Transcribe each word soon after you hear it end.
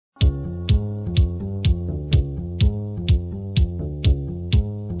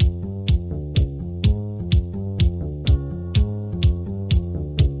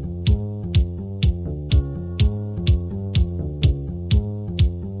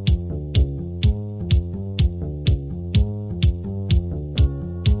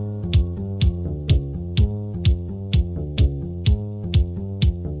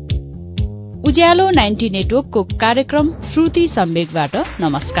उज्यालो 90 नेटवर्कको कार्यक्रम श्रुति सम्वेकबाट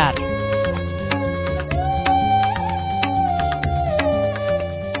नमस्कार।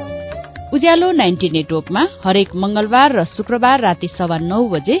 उज्यालो 90 नेटवर्कमा हरेक मंगलबार र शुक्रबार राति 9:15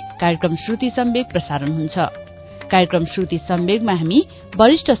 बजे कार्यक्रम श्रुति सम्वेक प्रसारण हुन्छ। कार्यक्रम श्रुति सम्वेकमा हामी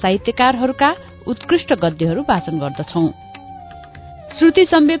वरिष्ठ साहित्यकारहरूका उत्कृष्ट गद्यहरू वाचन गर्दछौं। श्रुति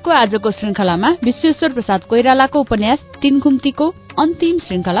सम्वेकको आजको श्रृंखलामा विश्वेश्वर प्रसाद कोइरालाको उपन्यास तीन घुम्तीको अन्तिम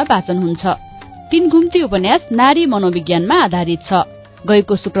श्रृंखला वाचन हुन्छ। तीन घुम्ती उपन्यास नारी मनोविज्ञानमा आधारित छ।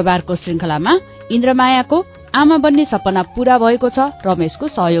 गएको शुक्रबारको श्रृंखलामा इन्द्रमायाको आमा बन्ने सपना पूरा भएको छ रमेशको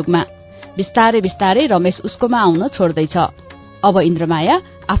सहयोगमा। बिस्तारै बिस्तारै रमेश उसकोमा आउन छोड्दैछ। अब इन्द्रमाया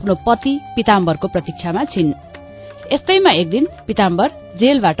आफ्नो पति पीताम्बरको प्रतीक्षामा छिन्। यस्तैमा एक दिन पीताम्बर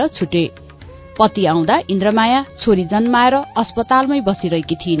जेलबाट छुटे। पति आउँदा इन्द्रमाया छोरी जन्माएर अस्पतालमै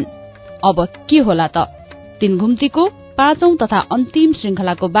बसिरहेकी थिइन्। अब के होला त? तीन घुम्तीको 5औं तथा अन्तिम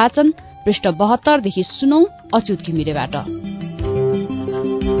श्रृंखलाको वाचन पृष्ठ 72 देखि सुनौ अच्युत घिमिरेबाट।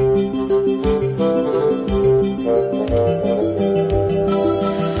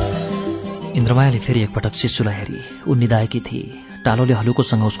 इन्द्रमायाले फेरि एकपटक शिशुलाई हेरी। ऊ निदाएकी थिए। टालोले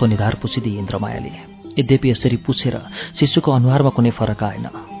हलुकोसँग उसको निधार पुछिदिए इन्द्रमायाले। यद्यपि यसरी पुछेर शिशुको अनुहारमा कुनै फरक आएन।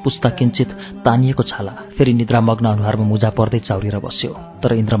 पुस्ता किञ्चित तानिएको छाला फेरि निद्रामग्न अनुहारमा मुजा पर्दै चाउरिएर बस्यो।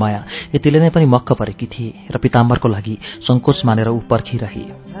 तर इन्द्रमाया यतिले नै पनि मक्क परेकी थिए र पीताम्बरको लागि संकोच मानेर ऊ पर्खिरहे।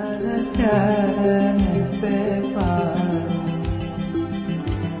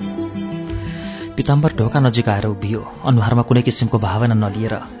 पीताम्बर ढोका नजिक आएर उभियो, अनुहारमा कुनै किसिमको भावना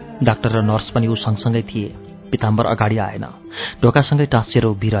नलिएर। डाक्टर र नर्स पनि ऊ सँगसँगै थिए। पीताम्बर अगाडि आएन, ढोकासँगै टाँसिएर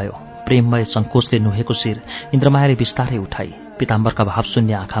उभिरह्यो। प्रेममय संकोचले नुहेको शिर इन्द्रमायाले बिस्तारै उठाई। पीताम्बरका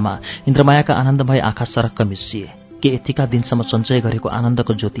भावशून्य आँखामा इन्द्रमायाका आनन्दमय आँखा सरक्क मिसिए। के यतिका दिनसम्म सञ्चय गरेको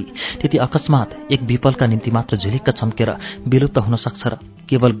आनन्दको ज्योति त्यति अकस्मात एक विपलका निम्ति मात्र झिलिक्क चम्केर विलुप्त हुन सक्छ र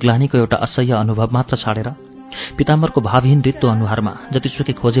केवल ग्लानीको एउटा असह्य अनुभव मात्र छाडेर? पीताम्बरको भावहीन रित्तो अनुहारमा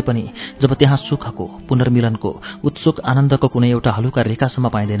जतिसुकै खोजे पनि जब त्यहाँ सुखको, पुनर्मिलनको, उत्सुक आनन्दको कुनै एउटा हलुका रेखासम्म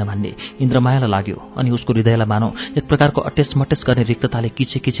पाइँदैन भन्ने इन्द्रमायालाई लाग्यो। अनि उसको हृदयलाई मानौ एक प्रकारको अटेस गर्ने रिक्तताले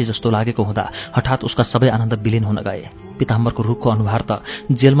किचे किचे जस्तो लागेको हुँदा हठात उसका सबै आनन्द विलीन हुन गए। पीताम्बरको रुखको अनुहार त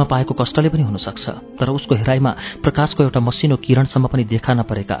जेलमा पाएको कष्टले पनि हुन सक्छ, तर उसको हेराइमा प्रकाशको एउटा मसिनो किरणसम्म पनि देखा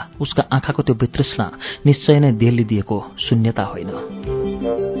नपरेका उसका आँखाको त्यो वितृष्णा निश्चय नै देलले दिएको शून्यता होइन।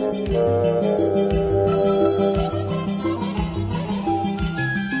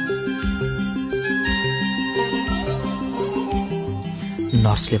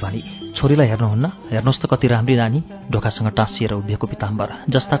 नर्सले भनी, छोरीलाई हेर्नुहुन्न? हेर्नुहोस् त कति राम्री नानी। ढोकासँग टाँसिएर उभिएको पीताम्बर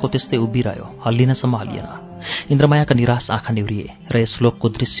जस्ताको त्यस्तै उभिरह्यो, हल्लिनसम्म हल्लिएन। इन्द्रमायाका निराश आँखा निहुरिए र यस लोकको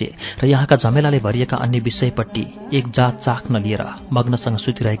दृश्य र यहाँका झमेलाले भरिएका अन्य विषयपट्टि एक जात चाख्न लिएर मग्नसँग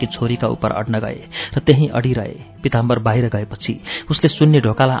सुतिरहेकी छोरीका उप अड्न गए र त्यहीँ अडिरहे। पीताम्बर बाहिर गएपछि उसले शून्य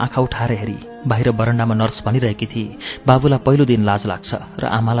ढोकालाई आँखा उठाएर हेरी। बाहिर बरण्डामा नर्स भनिरहेकी थिए, बाबुलाई पहिलो दिन लाज लाग्छ र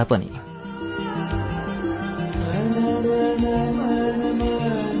आमालाई पनि।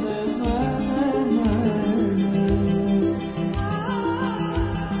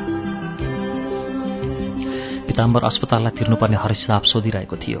 पीताम्बर अस्पताललाई तिर्नुपर्ने हर हिसाब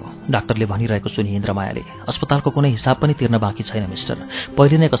सोधिरहेको थियो। डाक्टरले भनिरहेको सुनि इन्द्रमायाले, अस्पतालको कुनै हिसाब पनि तिर्न बाँकी छैन मिस्टर।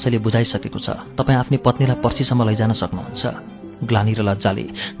 पहिले नै कसैले बुझाइसकेको छ। तपाईँ आफ्नी पत्नीलाई पर्सीसम्म लैजान सक्नुहुन्छ। ग्लानी र लज्जाले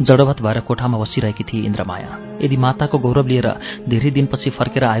जडवत भएर कोठामा बसिरहेकी थिए इन्द्रमाया। यदि माताको गौरव लिएर धेरै दिनपछि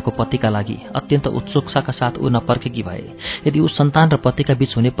फर्केर आएको पतिका लागि अत्यन्त उत्सुकताका साथ ऊ नपर्खेकी भए, यदि ऊ सन्तान र पतिका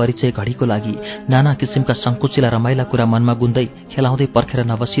बीच हुने परिचय घडीको लागि नाना किसिमका संकुचिला रमाइला कुरा मनमा गुन्दै खेलाउँदै पर्खेर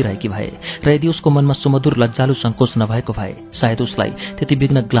नबसिरहेकी भए, र यदि उसको मनमा सुमधुर लज्जालु संकोच नभएको भए, सायद उसलाई त्यति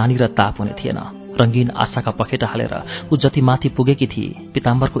बिघ्न ग्लानी र ताप हुने थिएन। रंगीन आशाका पखेटा हालेर ऊ जति माथि पुगेकी थिए,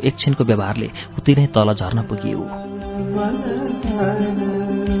 पीताम्बरको एकछिनको व्यवहारले उति नै तल झर्न पुगियो।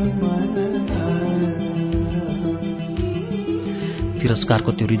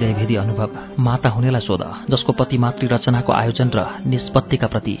 तिरस्कारको त्यो हृदयभेदी अनुभव माता हुनेलाई सोध, जसको पति मातृ रचनाको आयोजन र निष्पत्तिका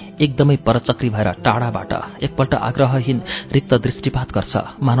प्रति एकदमै परचक्री भएर टाढाबाट एकपल्ट आग्रहहीन रिक्त दृष्टिपात गर्छ,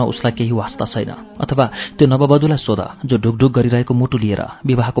 मानव उसलाई केही वास्ता छैन। अथवा त्यो नववधुलाई सोध जो ढुकढुक गरिरहेको मुटु लिएर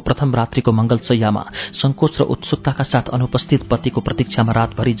विवाहको प्रथम रात्रिको मंगलशय्यामा संकोच र उत्सुकताका साथ अनुपस्थित पतिको प्रतीक्षामा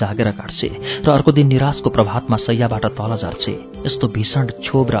रातभरि जागेर काट्छे र अर्को दिन निराशको प्रभातमा शय्याबाट तल झर्छे। यस्तो भीषण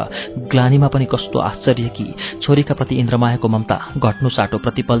क्षोभ र ग्लानीमा पनि कस्तो आश्चर्य कि छोरीका प्रति इन्द्रमायाको ममता घट्नु साटो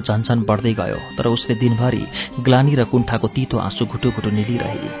प्रतिपल झन्झन बढ्दै गयो, तर उसले दिनभरि ग्लानी र कुण्ठाको तीतो आँसु घुटुघुटु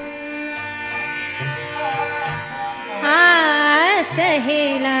निलिरहे।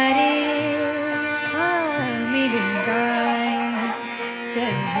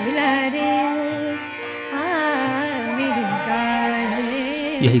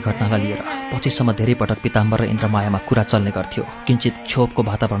 यही घटनालाई लिएर पछिसम्म धेरै पटक पिताम्बर र इन्द्रमायामा कुरा चल्ने गर्थ्यो, किञ्चित क्षोभको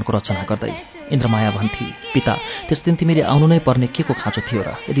वातावरणको रचना गर्दै। इन्द्रमाया भन्थे, पिता, त्यस दिन तिमीले आउनु नै पर्ने के को खाँचो थियो र,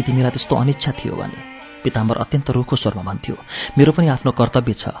 यदि तिमीलाई त्यस्तो अनिच्छा थियो भने? पिताम्बर अत्यन्त रुखो स्वरमा भन्थ्यो, मेरो पनि आफ्नो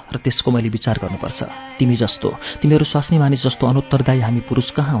कर्तव्य छ र त्यसको मैले विचार गर्नुपर्छ। तिमीहरू स्वास्नी मानिस जस्तो अनुत्तरदायी हामी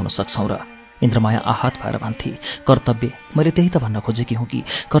पुरुष कहाँ हुन सक्छौँ र? इन्द्रमाया आहत भएर भन्थे, कर्तव्य? मैले त्यही त भन्न खोजेकी हुँ कि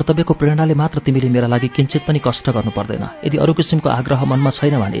कर्तव्यको प्रेरणाले मात्र तिमीले मेरा लागि किञ्चित पनि कष्ट गर्नु पर्दैन। यदि अरू किसिमको आग्रह मनमा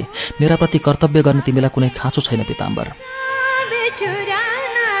छैन भने मेरा प्रति कर्तव्य गर्ने तिमीलाई कुनै खाँचो छैन पिताम्बर।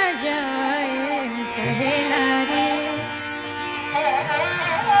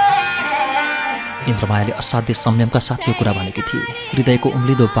 इन्द्रमायाले असाध्य संयमका साथ यो कुरा भनेकी थिए। हृदयको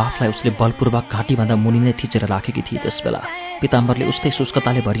उम्लिदो बाफलाई उसले बलपूर्वक घाँटीभन्दा मुनि नै थिचेर राखेकी थिए। त्यसबेला पिताम्बरले उस्तै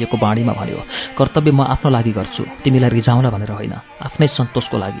शुष्कताले भरिएको बाणीमा भन्यो, कर्तव्य म आफ्नो लागि गर्छु, तिमीलाई रिझाउला भनेर होइन, आफ्नै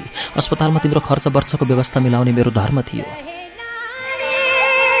सन्तोषको लागि। अस्पतालमा तिम्रो खर्च वर्षको व्यवस्था मिलाउने मेरो धर्म थियो।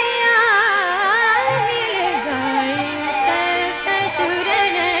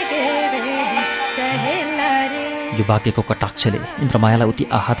 यो वाक्यको कटाक्षले इन्द्रमायालाई उति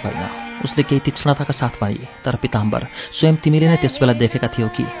आहत भएन। उसले केही तीक्ष्णताका साथ भने, तर पिताम्बर, स्वयं तिमीले नै त्यसबेला देखेका थियौ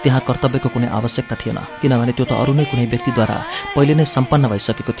कि त्यहाँ कर्तव्यको कुनै आवश्यकता थिएन, किनभने त्यो त अरू नै कुनै व्यक्तिद्वारा पहिले नै सम्पन्न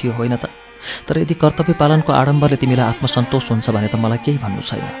भइसकेको थियो, होइन त? तर यदि कर्तव्य पालनको आडम्बरले तिमीलाई आत्मसन्तोष हुन्छ भने त मलाई केही भन्नु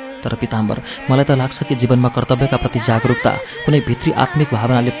छैन। तर पिताम्बर, मलाई त लाग्छ कि जीवनमा कर्तव्यका प्रति जागरुकता कुनै भित्री आत्मिक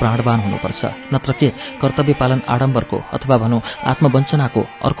भावनाले प्राणवान हुनुपर्छ, नत्र के कर्तव्य पालन आडम्बरको अथवा भनौँ आत्मवञ्चनाको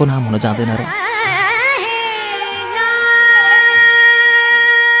अर्को नाम हुन जाँदैन र?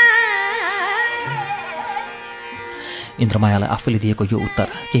 इन्द्रमायालाई आफूले दिएको यो उत्तर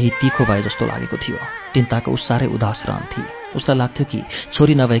केही तीखो भए जस्तो लागेको थियो। चिन्ताको उस साह्रै उदास रहन्थे। उसलाई लाग्थ्यो कि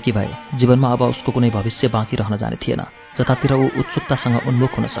छोरी नभएकी भए जीवनमा अब उसको कुनै भविष्य बाँकी रहन जाने थिएन, जतातिर ऊ उत्सुकतासँग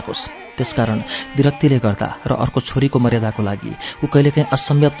उन्मुख हुन सकोस्। त्यसकारण विरक्तिले गर्दा र अर्को छोरीको मर्यादाको लागि ऊ कहिलेकाहीँ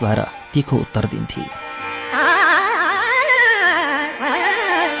असंयत भएर तीखो उत्तर दिन्थे।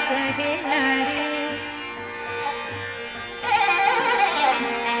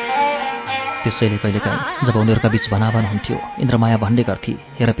 त्यसैले कहिलेकाहीँ जब उनीहरूका बीच भनाभन हुन्थ्यो, इन्द्रमाया भन्ने गर्थे,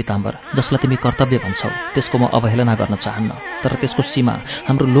 हेर पिताम्बर, जसलाई तिमी कर्तव्य भन्छौ त्यसको म अवहेलना गर्न चाहन्न, तर त्यसको सीमा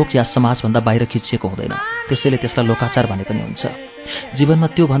हाम्रो लोक या समाजभन्दा बाहिर खिचिएको हुँदैन। त्यसैले त्यसलाई लोकाचार भने पनि हुन्छ। जीवनमा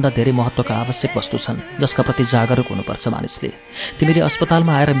त्योभन्दा धेरै महत्त्वका आवश्यक वस्तु छन् जसका प्रति जागरुक हुनुपर्छ मानिसले। तिमीले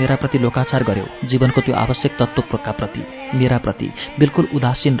अस्पतालमा आएर मेरा प्रति लोकाचार गर्यौ, जीवनको त्यो आवश्यक तत्त्वका प्रति, मेरा प्रति बिल्कुल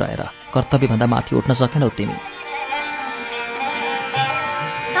उदासीन रहेर कर्तव्यभन्दा माथि उठ्न सकेनौ तिमी।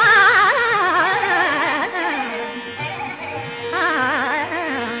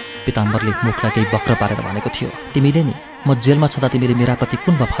 पिताम्बरले मुखलाई केही वक्र पारेर भनेको थियो, तिमीले नि, म जेलमा छँदा तिमीले मेरा प्रति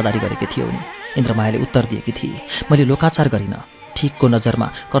कुन वफादारी गरेकी थियौ नि? इन्द्रमायाले उत्तर दिएकी थिए, मैले लोकाचार गरिन, ठीकको नजरमा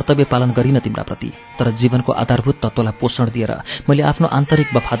कर्तव्य पालन गरिन तिम्रा प्रति, तर जीवनको आधारभूत तत्त्वलाई पोषण दिएर मैले आफ्नो आन्तरिक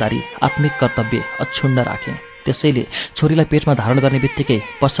वफादारी, आत्मिक कर्तव्य अक्षुण्ण राखेँ। त्यसैले छोरीलाई पेटमा धारण गर्ने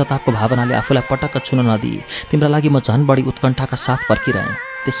बित्तिकै पश्चातापको भावनाले आफूलाई पटक्क छुन नदिई तिम्रा लागि म झन् बढी उत्कण्ठाका साथ पर्खिरहेँ।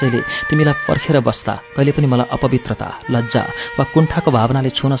 त्यसैले तिमीलाई पर्खेर बस्दा कहिले पनि मलाई अपवित्रता, लज्जा वा कुण्ठाको भावनाले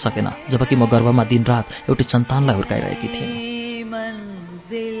छुन सकेन, जबकि म गर्भमा दिनरात एउटी सन्तानलाई हुर्काइरहेकी थिएँ।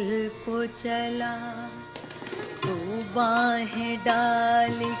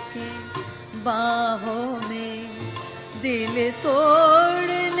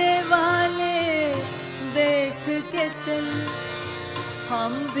 देख के चल,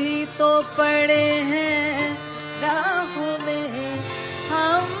 हम भी तो पड़े हैं राहों में,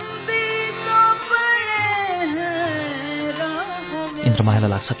 हम भी तो पड़े हैं राहों में। इन्द्रमायालाई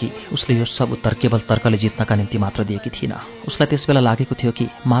लाग्छ कि उसले यो सब उत्तर केवल तर्कले जित्नका निम्ति मात्र दिएकी थिएन। उसलाई त्यसबेला लागेको थियो कि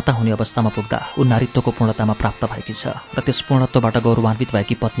माता हुने अवस्थामा पुग्दा ऊ नारीत्वको पूर्णतामा प्राप्त भएकी छ र त्यस पूर्णत्वबाट गौरवान्वित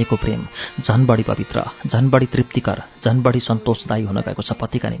भएकी पत्नीको प्रेम झन् बढी पवित्र, झन् बढी तृप्तिकर, झन् बढी सन्तोषदायी हुन गएको छ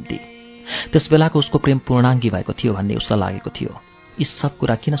पतिका निम्ति। त्यसबेलाको उसको प्रेम पूर्णाङ्गी भएको थियो भन्ने उसलाई लागेको थियो। यी सब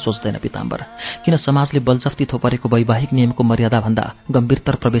कुरा किन सोच्दैन पिताम्बर? किन समाजले बलजफ्ती थोपरेको वैवाहिक नियमको मर्यादाभन्दा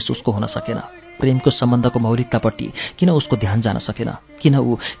गम्भीरतर प्रवेश उसको हुन सकेन? प्रेमको सम्बन्धको मौलिकतापट्टि किन उसको ध्यान जान सकेन? किन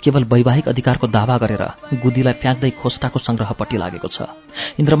ऊ केवल वैवाहिक अधिकारको दावा गरेर गुदीलाई फ्याँक्दै खोस्टाको संग्रहपट्टि लागेको छ?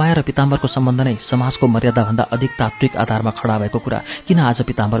 इन्द्रमाया र पिताम्बरको सम्बन्ध नै समाजको मर्यादाभन्दा अधिक तात्विक आधारमा खडा भएको कुरा किन आज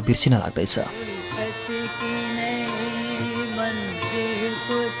पिताम्बर बिर्सिन लाग्दैछ?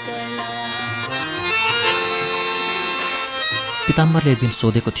 पिताम्बरले एक दिन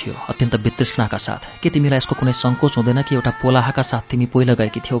सोधेको थियो अत्यन्त वितृष्णाका साथ, के तिमीलाई यसको कुनै सङ्कोच हुँदैन कि एउटा पोलाहाका साथ तिमी पहिला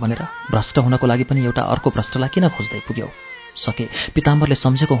गएकी थियौ भनेर? भ्रष्ट हुनको लागि पनि एउटा अर्को भ्रष्टलाई किन खोज्दै पुग्यौ? सके पिताम्बरले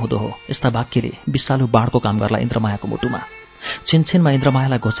सम्झेको हुँदो हो यस्ता वाक्यले विषालु बाणको काम गर्ला इन्द्रमायाको मुटुमा। छिनछिनमा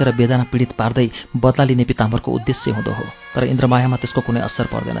इन्द्रमायालाई घोचेर वेदना पीडित पार्दै बदला लिने पिताम्बरको उद्देश्य हुँदो हो, तर इन्द्रमायामा त्यसको कुनै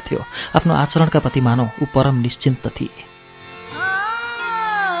असर पर्दैन थियो। आफ्नो आचरणका प्रति मानौ ऊ परम निश्चिन्त थिए।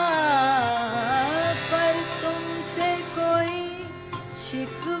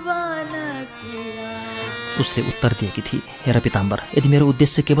 उसले उत्तर दिएकी थिए, हेर पिताम्बर, यदि मेरो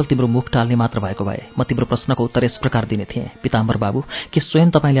उद्देश्य केवल तिम्रो मुख टाल्ने मात्र भएको भए म तिम्रो प्रश्नको उत्तर यस प्रकार दिने थिएँ, पिताम्बर बाबु, के स्वयं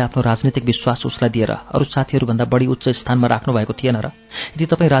तपाईँले आफ्नो राजनीतिक विश्वास उसलाई दिएर अरू साथीहरूभन्दा बढी उच्च स्थानमा राख्नु भएको थिएन र? यदि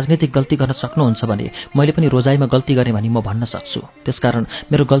तपाईँ राजनीतिक गल्ती गर्न सक्नुहुन्छ भने मैले पनि रोजाइमा गल्ती गरेँ भनी म भन्न सक्छु। त्यसकारण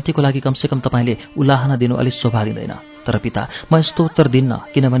मेरो गल्तीको लागि कमसेकम तपाईँले उलाहना दिनु अलि शोभा दिँदैन। तर पिता, म यस्तो उत्तर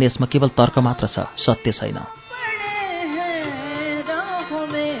दिन्न, किनभने यसमा केवल तर्क मात्र छ, सत्य छैन।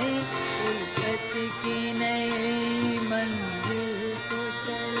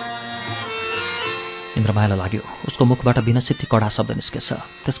 इन्द्रमायालाई लाग्यो उसको मुखबाट बिनसित्ती कडा शब्द निस्केछ।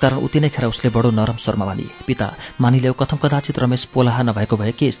 त्यसकारण उति नै खेर उसले बडो नरम स्वरमा भने, पिता, मानिलेऊ कथम कदाचित रमेश पोलाहा नभएको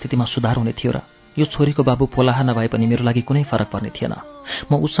भए के स्थितिमा सुधार हुने थियो र? यो छोरीको बाबु पोलाहा नभए पनि मेरो लागि कुनै फरक पर्ने थिएन।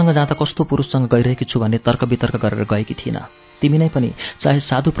 म उसँग जाँदा कस्तो पुरुषसँग गइरहेकी छु भन्ने तर्क वितर्क गरेर गएकी थिइन। तिमी नै पनि चाहे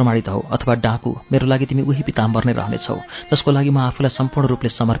साधु प्रमाणित हौ अथवा डाकु, मेरो लागि तिमी उही पिताम्बर नै रहनेछौ जसको लागि म आफूलाई सम्पूर्ण रूपले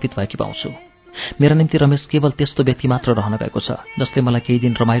समर्पित भएकी पाउँछु। मेरा निम्ति रमेश केवल त्यस्तो व्यक्ति मात्र रहन गएको छ जसले मलाई केही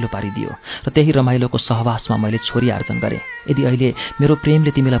दिन रमाइलो पारिदियो र त्यही रमाइलोको सहवासमा मैले छोरी आर्जन गरेँ। यदि अहिले मेरो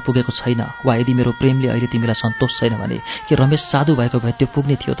प्रेमले तिमीलाई पुगेको छैन वा यदि मेरो प्रेमले अहिले तिमीलाई सन्तोष छैन भने के रमेश साधु भएको भए त्यो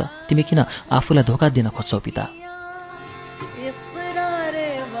पुग्ने थियो त? तिमी किन आफूलाई धोका दिन खोज्छौ पिता?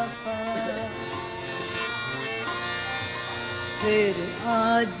 फिर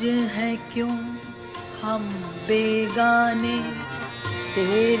आज है क्यों हम बेगाने,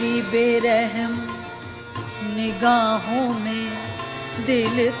 तेरी बेरहम निगाहों में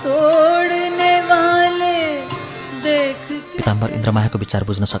दिल तोड़ने वाले देख। पिताम्बर इन्द्रमायाको विचार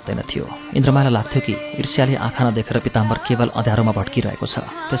बुझ्न सक्दैन थियो। इन्द्रमायालाई लाग्थ्यो कि ईर्ष्याले आँखा नदेखेर पिताम्बर केवल अँध्यारोमा भट्किरहेको छ।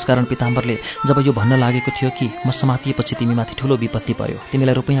 त्यसकारण पिताम्बरले जब यो भन्न लागेको थियो कि म समातिएपछि तिमीमाथि ठूलो विपत्ति पर्यो,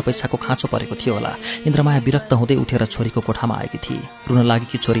 तिमीलाई रुपैयाँ पैसाको खाँचो परेको थियो होला, इन्द्रमाया विरक्त हुँदै उठेर छोरीको कोठामा आएकी थिए। रुन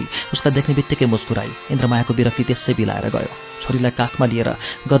लागेकी छोरी उसलाई देख्ने बित्तिकै मुस्कुराई। इन्द्रमायाको विरक्ति त्यसै बिलाएर गयो। छोरीलाई काखमा लिएर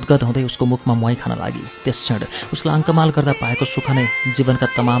गदगद हुँदै उसको मुखमा मुहाई खान लागि। त्यस क्षण उसलाई अङ्कमाल गर्दा पाएको सुख नै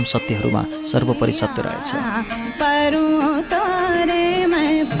जीवनका तमाम सत्यहरूमा सर्वोपरि सत्य रहेछ।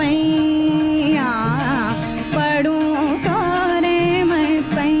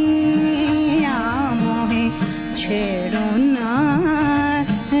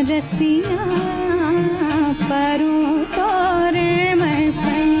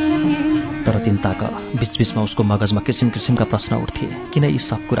 तर चिन्ताका बीचबीचमा उसको मगजमा किसिम किसिमका प्रश्न उठ्थे। किन यी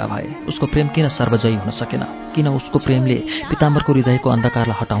सब कुरा भए? उसको प्रेम किन सर्वजयी हुन सकेन? किन उसको प्रेमले पिताम्बरको हृदयको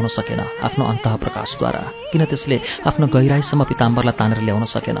अन्धकारलाई हटाउन सकेन आफ्नो अन्तः प्रकाशद्वारा? किन त्यसले आफ्नो गहिराईसम्म पिताम्बरलाई तानेर ल्याउन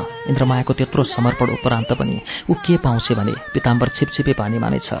सकेन? इन्द्रमायाको त्यत्रो समर्पण उपरान्त पनि ऊ के पाउँछ भने पिताम्बर छिपछिपे पानीमा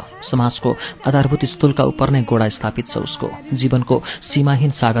नै छ। समाजको आधारभूत स्थूलका उपर नै गोडा स्थापित छ उसको। जीवनको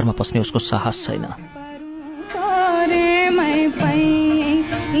सीमाहीन सागरमा पस्ने उसको साहस छैन।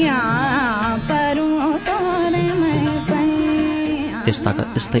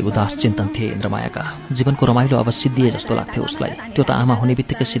 यस्तै उदास चिन्तन थिए इन्द्रमायाका। जीवनको रमाइलो अब सिद्धिए जस्तो लाग्थ्यो उसलाई। त्यो त आमा हुने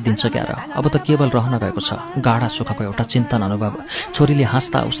बित्तिकै सिद्धिन्छ क्या र? अब त केवल रहन गएको छ गाढा सुखको एउटा चिन्तन अनुभव। छोरीले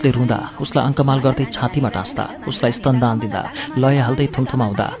हाँस्दा, उसले रुँदा, उसलाई अङ्कमाल गर्दै छातीमा टाँस्दा, उसलाई स्तनदान दिँदा, लय हाल्दै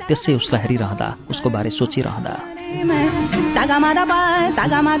थुम्थुमाउँदा, त्यसै उसलाई हेरिरहँदा, उसको बारे सोचिरहँदा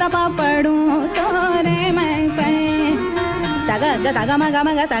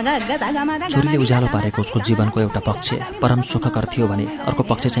छोरीले उज्यालो पारेको उसको जीवनको एउटा पक्ष परम सुखकर थियो भने अर्को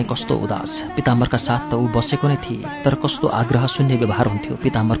पक्ष चाहिँ कस्तो उदास। पिताम्बरका साथ त ऊ बसेको नै थिए, तर कस्तो आग्रह शून्य व्यवहार हुन्थ्यो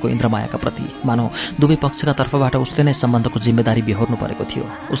पिताम्बरको इन्द्रमायाका प्रति। मानौ दुवै पक्षका तर्फबाट उसले नै सम्बन्धको जिम्मेदारी बेहोर्नु परेको थियो।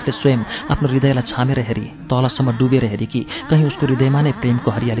 उसले स्वयं आफ्नो हृदयलाई छामेर हेरी, तलसम्म डुबेर हेरी कि कहीँ उसको हृदयमा नै प्रेमको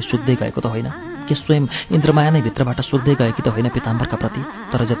हरियाली सुक्दै गएको त होइन? कि स्वयं इन्द्रमाया नै भित्रबाट सुक्दै गएकी त होइन पिताम्बरका प्रति?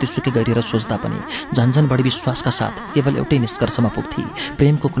 तर जतिसुकै गरिएर सोच्दा पनि झन्झन बढी विश्वासका साथ केवल एउटै निष्कर्षमा पुग्थे,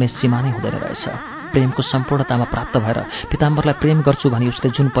 प्रेमको कुनै सीमा नै हुँदैन रहेछ। प्रेमको सम्पूर्णतामा प्राप्त भएर पिताम्बरलाई प्रेम गर्छु भनी उसले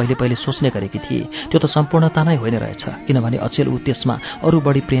जुन पहिले पहिले सोच्ने गरेकी थिए त्यो त सम्पूर्णता नै होइन रहेछ, किनभने अचेल ऊ त्यसमा अरू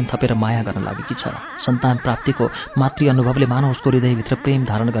बढी प्रेम थपेर माया गर्न लागेकी छ। सन्तान प्राप्तिको मातृ अनुभवले मानव उसको हृदयभित्र प्रेम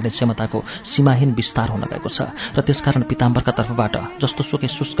धारण गर्ने क्षमताको सीमाहीन विस्तार हुन गएको छ र त्यसकारण पिताम्बरका तर्फबाट जस्तो सुकै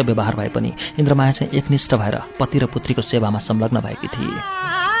शुष्क व्यवहार भए पनि इन्द्रमाया चाहिँ एकनिष्ठ भएर पति र पुत्रीको सेवामा संलग्न भएकी थिए।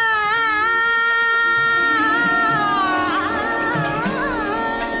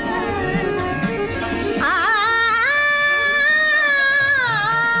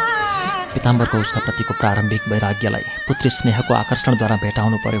 पिताम्बरको उसका प्रतिको प्रारम्भिक वैराग्यलाई पुत्री स्नेहको आकर्षणद्वारा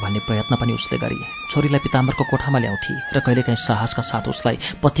भेटाउनु पर्यो भन्ने प्रयत्न पनि उसले गरी छोरीलाई पिताम्बरको कोठामा ल्याउँथे र कहिलेकाहीँ साहसका साथ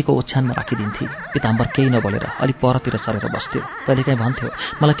उसलाई पतिको ओछ्यानमा राखिदिन्थे। पिताम्बर केही नबोलेर अलि परतिर सरेर बस्थ्यो। कहिलेकाहीँ भन्थ्यो,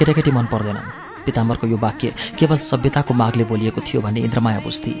 मलाई केटाकेटी मन पर्दैनन्। पिताम्बरको यो वाक्य केवल सभ्यताको मागले बोलिएको थियो भन्ने इन्द्रमाया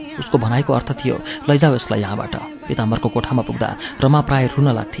बुझ्थी। उसको भनाइको अर्थ थियो, लैजाऊ यसलाई यहाँबाट। पिताम्बरको कोठामा पुग्दा रमा प्राय रुन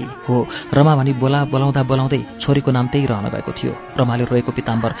लाग्थी। हो, रमा भनी बोलाउँदा बोलाउँदै छोरीको नाम त्यही रहन गएको थियो। रमाले रोएको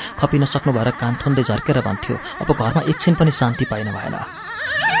पिताम्बर खपिन सक्नु भएर कान थुन्दै झर्केर भन्थ्यो, अब घरमा एकछिन पनि शान्ति पाइन भएन।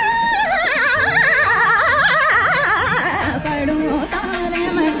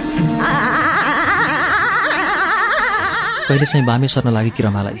 कहिले चाहिँ बामे सर्न लागेकी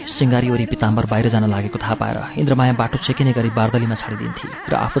रमालाई सिंगारी ओरी पिताम्बर बाहिर जान लागेको थाहा पाएर इन्द्रमाया बाटो छेकिने गरी बार्दलीमा छाडिदिन्थी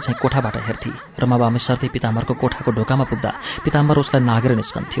र आफू चाहिँ कोठाबाट हेर्थी। रमा बामे सर्दै पिताम्बरको कोठाको ढोकामा पुग्दा पिताम्बर उसलाई नागेर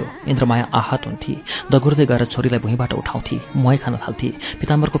निस्कन्थ्यो। इन्द्रमाया आहत हुन्थी। दगुर्दै गएर छोरीलाई भुइँबाट उठाउँथी, मुहाई खान थाल्थी।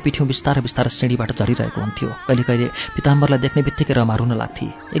 पिताम्बरको पिठ्यौँ बिस्तारै बिस्तारै सिँढीबाट झरिरहेको हुन्थ्यो। कहिले कहिले पिताम्बरलाई देख्ने बित्तिकै रमा रुन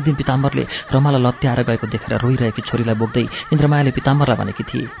लाग्थी। एक दिन पिताम्बरले रमालाई लत्याएर गएको देखेर रोइरहेकी छोरीलाई बोक्दै इन्द्रमायाले पिताम्बरलाई भनेकी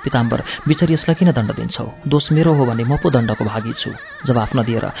थिए, पिताम्बर, बिचरी यसलाई किन दण्ड दिन्छौ? दोष मेरो हो भने म पो दण्डको भागी छु। जवाफ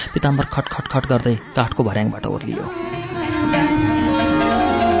नदिएर पिताम्बर खटखट गर्दै काठको भर्याङबाट ओर्लियो।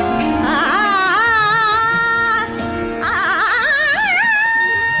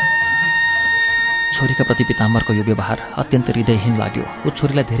 छोरीका प्रति पिताम्बरको यो व्यवहार अत्यन्त हृदयहीन लाग्यो। ऊ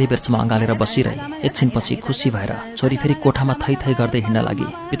छोरीलाई धेरै बेरसम्म अँगालेर बसिरहे। एकछिनपछि खुसी भएर छोरी फेरि कोठामा थै थै गर्दै हिँड्न लागि।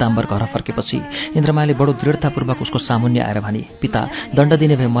 पिताम्बर घर फर्केपछि इन्द्रमायाले बडो दृढतापूर्वक उसको सामुन्य आएर भने, पिता, दण्ड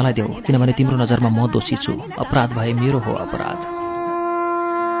दिने भए मलाई देऊ, किनभने तिम्रो नजरमा म दोषी छु। अपराध भए मेरो हो अपराध।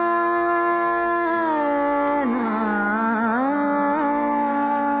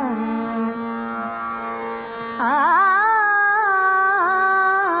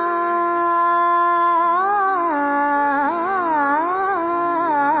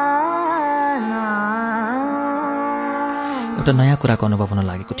 एउटा नयाँ कुराको अनुभव हुन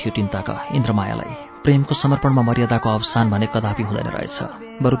लागेको थियो चिन्ताका इन्द्रमायालाई। प्रेमको समर्पणमा मर्यादाको अवसान भने कदापि हुँदैन रहेछ,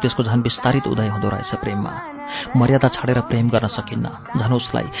 बरु त्यसको झन् विस्तारित उदय हुँदो रहेछ प्रेममा। मर्यादा छाडेर प्रेम गर्न सकिन्न। झन्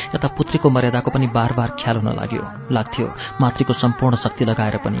उसलाई यता पुत्रीको मर्यादाको पनि बार बार ख्याल हुन लाग्थ्यो। मातृको सम्पूर्ण शक्ति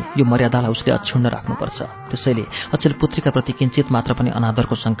लगाएर पनि यो मर्यादालाई उसले अक्षुण्ण राख्नुपर्छ। त्यसैले अचेल पुत्रीका प्रति किञ्चित मात्र पनि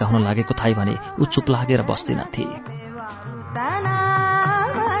अनादरको शङ्का हुन लागेको थाहै भने ऊ चुप लागेर बस्दिनथे।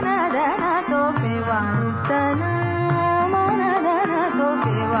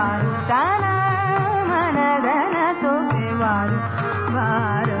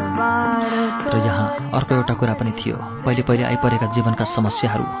 र यहाँ अर्को एउटा कुरा पनि थियो। पहिले पहिले आइपरेका जीवनका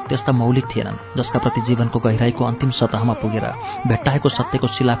समस्याहरू त्यस्ता मौलिक थिएनन् जसका प्रति जीवनको गहिराईको अन्तिम सतहमा पुगेर भेट्टाएको सत्यको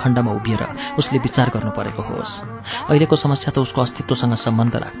शिलाखण्डमा उभिएर उसले विचार गर्नु परेको होस्। अहिलेको समस्या त उसको अस्तित्वसँग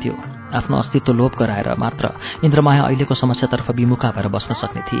सम्बन्ध राख्थ्यो। आफ्नो अस्तित्व लोप गराएर मात्र इन्द्रमाया अहिलेको समस्यातर्फ विमुखा भएर बस्न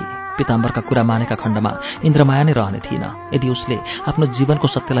सक्ने थिए। पिताम्बरका कुरा मानेका खण्डमा इन्द्रमाया नै रहने थिएन। यदि उसले आफ्नो जीवनको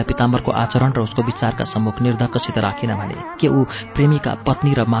सत्यलाई पिताम्बरको आचरण र उसको विचारका सम्मुख निर्धक्कसित राखिन भने के ऊ प्रेमिका,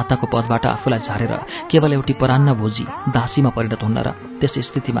 पत्नी र माताको पदबाट आफूलाई झारेर केवल एउटी परान्न भोजी, दासीमा परिणत हुन्न र? त्यस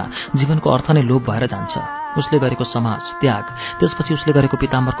स्थितिमा जीवनको अर्थ नै लोभ भएर जान्छ। उसले गरेको समाज त्याग, त्यसपछि उसले गरेको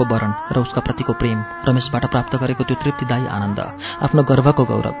पिताम्बरको वरण र उसका प्रतिको प्रेम, रमेशबाट प्राप्त गरेको त्यो तृप्तिदायी आनन्द, आफ्नो गर्वको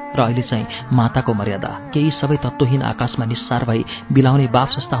गौरव र अहिले चाहिँ माताको मर्यादा, के यी सबै तत्त्वहीन आकाशमा निस्सार भई बिलाउने बाफ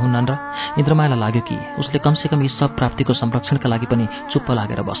जस्ता हुन्नन् र? इन्द्रमायालाई लाग्यो कि उसले कमसेकम यी सब प्राप्तिको संरक्षणका लागि पनि चुप्प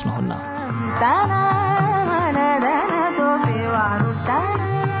लागेर बस्नुहुन्न।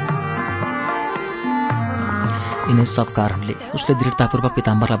 यिनै सब कारणले उसले दृढतापूर्वक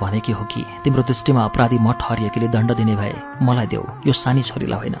पिताम्बरलाई भनेकी हो कि तिम्रो दृष्टिमा अपराधी म ठहरिएकीले दण्ड दिने भए मलाई देऊ, यो सानी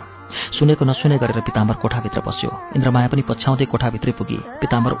छोरीलाई होइन। सुनेको नसुने गरेर पिताम्बर कोठाभित्र पस्यो। इन्द्रमाया पनि पछ्याउँदै कोठाभित्रै पुगी।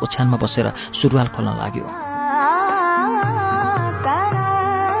 पिताम्बर ओछ्यानमा बसेर सुरुवाल खोल्न लाग्यो।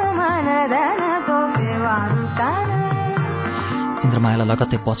 इन्द्रमायालाई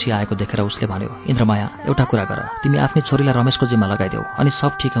लगत्तै पछि आएको देखेर उसले भन्यो, इन्द्रमाया, एउटा कुरा गर, तिमी आफ्नै छोरीलाई रमेशको जिम्मा लगाइदेऊ अनि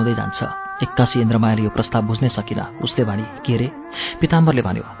सब ठिक हुँदै जान्छ। एक्कासी इन्द्रमायाले यो प्रस्ताव बुझ्नै सकिन। उसले भनी, के रे? पिताम्बरले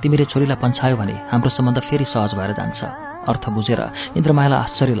भन्यो, तिमीले छोरीलाई पन्छायो भने हाम्रो सम्बन्ध फेरि सहज भएर जान्छ। अर्थ बुझेर इन्द्रमायालाई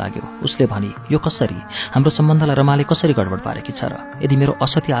आश्चर्य लाग्यो। उसले भनी, यो कसरी? हाम्रो सम्बन्धलाई रमाले कसरी गडबड पारेकी छ र? यदि मेरो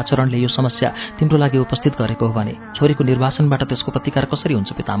असत्य आचरणले यो समस्या तिम्रो लागि उपस्थित गरेको हो भने छोरीको निर्वासनबाट त्यसको प्रतिकार कसरी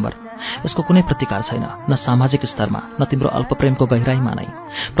हुन्छ पिताम्बर? यसको कुनै प्रतिकार छैन, न सामाजिक स्तरमा, न तिम्रो अल्पप्रेमको गहिराईमा नै।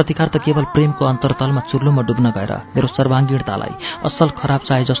 प्रतिकार त केवल प्रेमको अन्तरतलमा चुर्लुमा डुब्न गएर मेरो सर्वाङ्गीणतालाई, असल खराब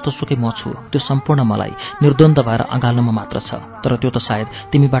चाहे जस्तो सुकै म छु त्यो सम्पूर्ण मलाई निर्द्वन्द भएर अँगाल्नमा मात्र छ। तर त्यो त सायद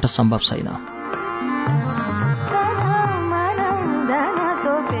तिमीबाट सम्भव छैन।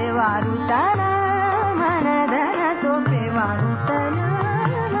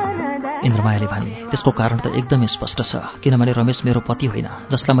 इन्द्रमायाले भने, त्यसको कारण त एकदम स्पष्ट छ, किनभने रमेश मेरो पति होइन,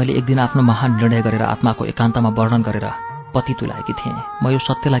 जसलाई मैले एक दिन आफ्नो महान निर्णय गरेर आत्माको एकान्तमा वर्णन गरेर पति तुल्याएकी थिएँ। म यो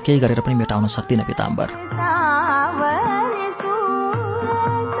सत्यलाई केही गरेर पनि मेटाउन सक्दिनँ पिताम्बर।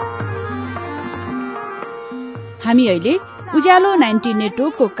 हामी अहिले उज्यालो 90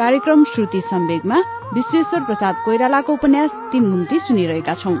 नेटवर्कको कार्यक्रम श्रुति सम्वेगमा विश्वेश्वर प्रसाद कोइरालाको उपन्यास 3 घुम्ती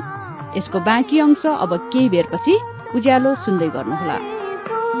सुनिरहेका छौं। यसको बाँकी अंश अब केही बेरपछि उज्यालो सुन्दै गर्नुहोला।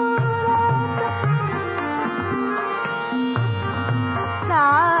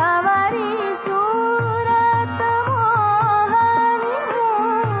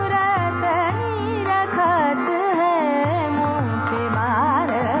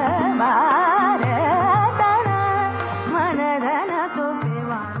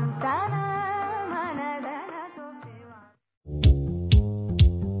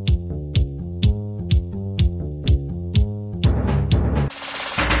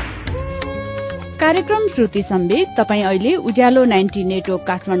 कार्यक्रम श्रुति सम्वेक तपाई अहिले उज्यालो 90 नेटवर्क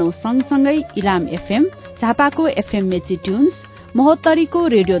काठमाडौँ सँगसँगै इलाम एफएम, झापाको एफएम मेची ट्युन्स, महोत्तरीको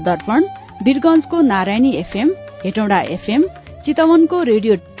रेडियो दर्पण, वीरगंजको नारायणी एफएम, हेटौडा एफएम, चितवनको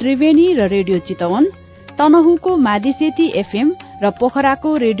रेडियो त्रिवेणी र रेडियो चितवन, तनहुको मादिसेती एफएम र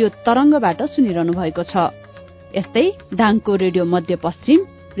पोखराको रेडियो तरंगबाट सुनिरहनु भएको छ। यस्तै दाङको रेडियो मध्यपश्चिम,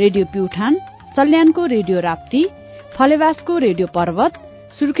 radio Pyuthan, सल्यानको radio Rapti, फलेवासको radio पर्वत,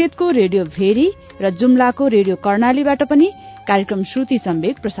 सुर्खेतको रेडियो भेरी र जुम्लाको रेडियो कर्णालीबाट पनि कार्यक्रम श्रुति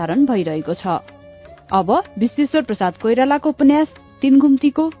सम्वेक प्रसारण भइरहेको छ। अब विश्वेश्वर प्रसाद कोइरालाको उपन्यास 3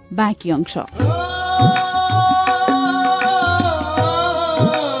 घुम्तीको बाँकी अंश।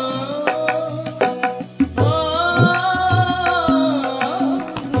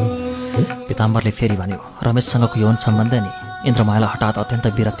 पिताम्बरले फेरि भन्यो, रमेशसँगको यौन सम्बन्ध नि? इन्द्रमायालाई हठात अत्यन्त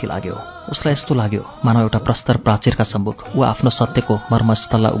विरक्ति लाग्यो। उसलाई यस्तो लाग्यो मानव एउटा प्रस्तर प्राचीरका सम्मुख ऊ आफ्नो सत्यको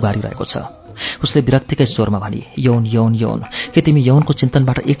मर्मस्थललाई उगारिरहेको छ। उसले विरक्तिकै स्वरमा भनी, यौन यौन यौन, के तिमी यौनको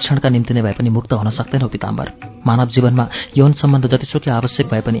चिन्तनबाट एक क्षणका निम्ति नै भए पनि मुक्त हुन सक्दैनौ पिताम्बर? मानव जीवनमा यौन सम्बन्ध जतिसुकै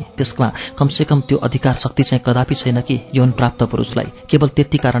आवश्यक भए पनि त्यसमा कमसेकम त्यो अधिकार शक्ति चाहिँ कदापि छैन कि यौन प्राप्त पुरुषलाई केवल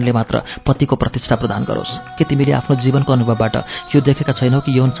त्यति कारणले मात्र पतिको प्रतिष्ठा प्रदान गरोस्। के तिमीले आफ्नो जीवनको अनुभवबाट यो देखेका छैनौ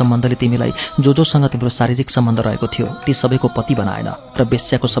कि यौन सम्बन्धले तिमीलाई जोसँग तिम्रो शारीरिक सम्बन्ध रहेको थियो ती सबैको पति बनाएन र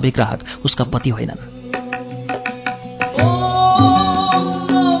वेश्याको सबै ग्राहक उसका पति होइनन्?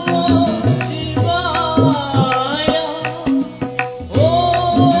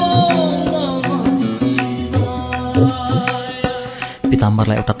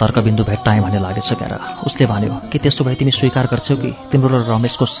 पिताम्बरलाई एउटा तर्कबिन्दु भेट्टाएँ भन्ने लागेछ क्यार। उसले भन्यो, के त्यसो भए तिमी स्वीकार गर्छौ कि तिम्रो र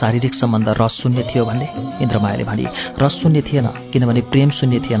रमेशको शारीरिक सम्बन्ध रस शून्य थियो भन्ने? इन्द्रमायाले भनी, रस शून्य थिएन, किनभने प्रेम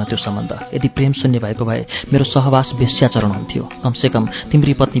शून्य थिएन त्यो सम्बन्ध। यदि प्रेम शून्य भएको भए मेरो सहवास वेश्याचरण हुन्थ्यो। कमसेकम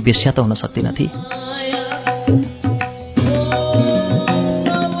तिम्री पत्नी वेश्या त हुन सक्दिनथी।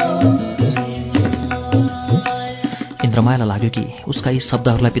 इन्द्रमायालाई लाग्यो कि उसका यी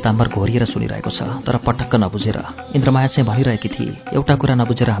शब्दहरूलाई पिताम्बर घोरिएर सुनिरहेको छ, तर पटक्क नबुझेर। इन्द्रमाया चाहिँ भनिरहेकी थिए, एउटा कुरा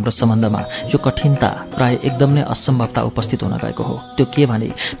नबुझेर हाम्रो सम्बन्धमा यो कठिनता प्राय एकदम नै असम्भवता उपस्थित हुन गएको हो। त्यो के भने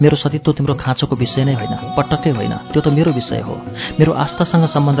मेरो सतीत्व तिम्रो खाँचोको विषय नै होइन, पटक्कै होइन। त्यो त मेरो विषय हो। मेरो आस्थासँग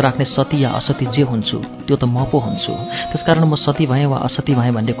सम्बन्ध राख्ने सती या असती जे हुन्छु त्यो त म पो हुन्छु। त्यसकारण म सती भएँ वा असती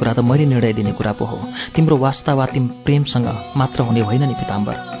भएँ भन्ने कुरा त मैले निर्णय दिने कुरा पो हो। तिम्रो वास्ता वा तिम्रो प्रेमसँग मात्र हुने होइन नि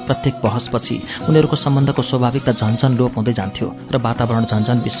पिताम्बर। प्रत्येक बहसपछि उनीहरूको सम्बन्धको स्वाभाविकता झन्झन लोप हुँदै जान्थ्यो र वातावरण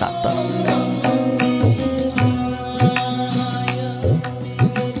झन्झन विषाक्त।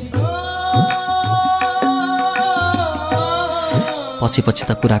 पछि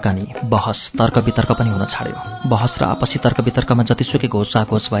त कुराकानी, बहस, तर्क वितर्क पनि हुन छाड्यो। बहस र आपसी तर्क वितर्कमा जतिसुकै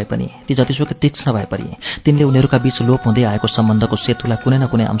घोषाघोष भए पनि, ती जतिसुकै तीक्ष्ण भए पनि तिनले उनीहरूका बीच लोप हुँदै आएको सम्बन्धको सेतुलाई कुनै न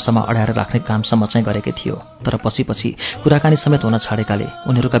कुनै अंशमा अड्याएर राख्ने कामसम्म चाहिँ गरेकै थियो। तर पछि कुराकानी समेत हुन छाडेकाले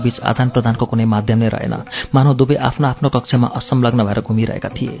उनीहरूका बीच आदान प्रदानको कुनै माध्यम नै रहेन। मानव दुवै आफ्नो आफ्नो कक्षमा असंलग्न भएर घुमिरहेका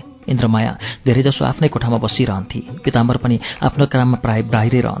थिए। इन्द्रमाया धेरैजसो आफ्नै कोठामा बसिरहन्थे। पिताम्बर पनि आफ्नो काममा प्राय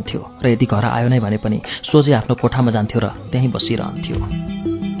बाहिरै रहन्थ्यो र यदि घर आयो नै भने पनि सोझै आफ्नो कोठामा जान्थ्यो र त्यहीँ बसिरहन्थ्यो।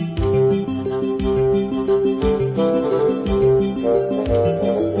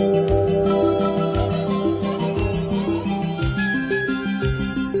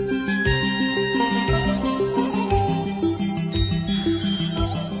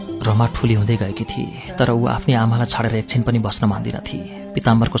 रमा ठुली हुँदै गएकी थिए, तर ऊ आफ्नै आमालाई छाडेर एकछिन पनि बस्न मान्दिनथी।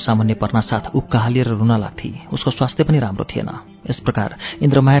 पिताम्बरको सामान्य पर्नासाथ ऊ कहालिएर रुन लाग्थी। उसको स्वास्थ्य पनि राम्रो थिएन। यस प्रकार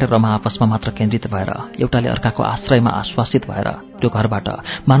इन्द्रमाया र रमा आपसमा मात्र केन्द्रित भएर एउटाले अर्काको आश्रयमा आश्वासित भएर त्यो घरबाट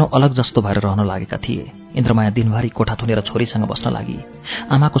मानव अलग जस्तो भएर रहन लागेका थिए। इन्द्रमाया दिनभरि कोठा थुनेर छोरीसँग बस्न लागि।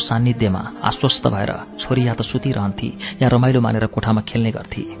 आमाको सान्निध्यमा आश्वस्त भएर छोरी या त सुतिरहन्थी या रमाइलो मानेर कोठामा खेल्ने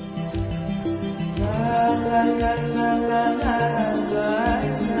गर्थे।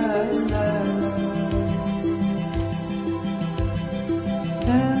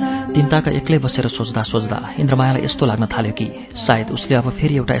 चिन्ताका एक्लै बसेर सोच्दा सोच्दा इन्द्रमायालाई यस्तो लाग्न थाल्यो कि सायद उसले अब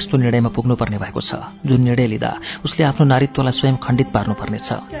फेरि एउटा यस्तो निर्णयमा पुग्नुपर्ने भएको छ जुन निर्णय लिँदा उसले आफ्नो नारीत्वलाई स्वयं खण्डित पार्नुपर्नेछ।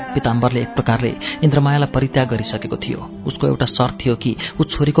 पीताम्बरले एक प्रकारले इन्द्रमायालाई परित्याग गरिसकेको थियो। उसको एउटा शर्त थियो कि ऊ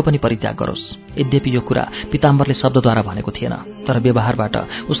छोरीको पनि परित्याग गरोस्। यद्यपि यो कुरा पीताम्बरले शब्दद्वारा भनेको थिएन, तर व्यवहारबाट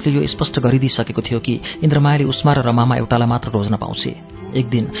उसले यो स्पष्ट गरिदिइसकेको थियो कि इन्द्रमायाले उसमा र रमामा एउटालाई मात्र रोज्न पाउँछे। एक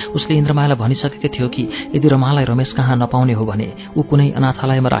दिन उसले इन्द्रमायालाई भनिसकेको थियो कि यदि रमालाई रमेश कहाँ नपाउने हो भने ऊ कुनै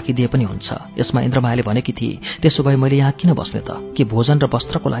अनाथालयमा राखिदिए पनि हुन्छ। यसमा इन्द्रमायाले भनेकी थिए, त्यसो भए मैले यहाँ किन बस्ने त, के भोजन र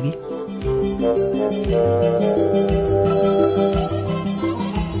वस्त्रको लागि?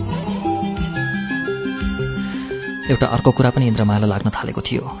 एउटा अर्को कुरा पनि इन्द्रमायालाई लाग्न थालेको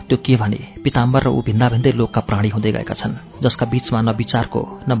थियो। त्यो के भने पीताम्बर र ऊ भिन्दा भिन्दै लोकका प्राणी हुँदै गएका छन्, जसका बीचमा न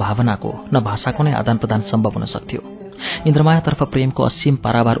विचारको, न भावनाको, न भाषाको नै आदान प्रदान सम्भव हुन सक्थ्यो। इन्द्रमायातर्फ प्रेमको असीम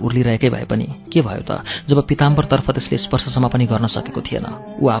पारावार उर्लिरहेकै भए पनि के भयो त जब पीताम्बरतर्फ त्यसले स्पर्शसम्म पनि गर्न सकेको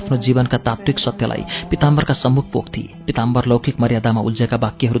थिएन। ऊ आफ्नो जीवनका तात्विक सत्यलाई पीताम्बरका सम्मुख पोख्थी। पीताम्बर लौकिक मर्यादामा उज्जेका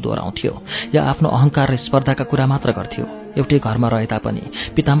वाक्यहरू दोहोऱ्याउँथ्यो या आफ्नो अहंकार र स्पर्धाका कुरा मात्र गर्थ्यो। एउटै घरमा रहे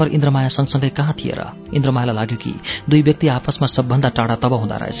तापनि पीताम्बर इन्द्रमाया सँगसँगै कहाँ थिए र? इन्द्रमायालाई लाग्यो कि दुई व्यक्ति आपसमा सबभन्दा टाढा तब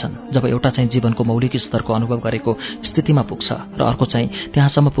हुँदा रहेछन् जब एउटा चाहिँ जीवनको मौलिक स्तरको अनुभव गरेको स्थितिमा पुग्छ र अर्को चाहिँ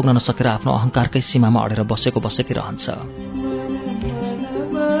त्यहाँसम्म पुग्न नसकेर आफ्नो अहंकारकै सीमामा अडेर बसेकै रहन्छ।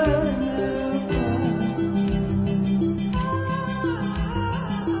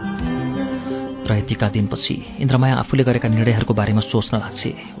 र यतिका दिनपछि इन्द्रमाया आफूले गरेका निर्णयहरूको बारेमा सोच्न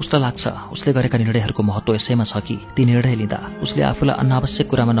लाग्छे। उसलाई लाग्छ उसले गरेका निर्णयहरूको महत्त्व यसैमा छ कि ती निर्णय लिँदा उसले आफूलाई अनावश्यक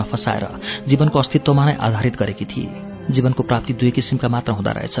कुरामा नफसाएर जीवनको अस्तित्वमा नै आधारित गरेकी थिए। जीवनको प्राप्ति दुई किसिमका मात्र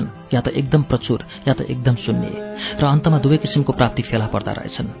हुँदा रहेछन्, या त एकदम प्रचुर या त एकदम शून्य, र अन्तमा दुवै किसिमको प्राप्ति फेला पर्दा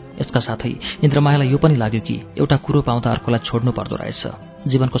रहेछन्। यसका साथै इन्द्रमायालाई यो पनि लाग्यो कि एउटा कुरो पाउँदा अर्कोलाई छोड्नु पर्दो रहेछ,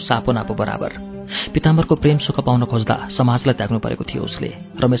 जीवनको सापो नापो बराबर। पीताम्बरको प्रेम सुख पाउन खोज्दा समाजलाई त्याग्नु परेको थियो उसले,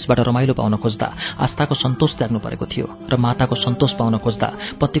 रमेशबाट रमाइलो पाउन खोज्दा आस्थाको सन्तोष त्याग्नु परेको थियो, र माताको सन्तोष पाउन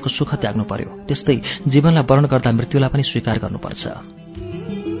खोज्दा पतिको सुख त्याग्नु पर्यो। त्यस्तै जीवनलाई वर्ण गर्दा मृत्युलाई पनि स्वीकार गर्नुपर्छ।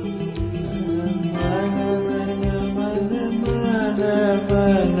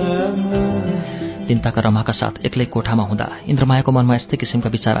 चिन्ताका रमाका साथ एक्लै कोठामा हुँदा इन्द्रमायाको मनमा यस्तै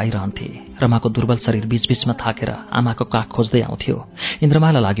किसिमका विचार आइरहन्थे। रमाको दुर्बल शरीर बीचबीचमा थाकेर आमाको काख खोज्दै आउँथ्यो।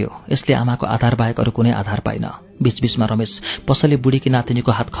 इन्द्रमायालाई लाग्यो यसले आमाको आधार बाहेक अरू कुनै आधार पाइन। बीचबीचमा रमेश पसले बुढीकी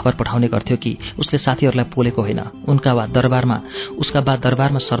नातिनीको हात खबर पठाउने गर्थ्यो कि उसले साथीहरूलाई पोलेको होइन, उसका बा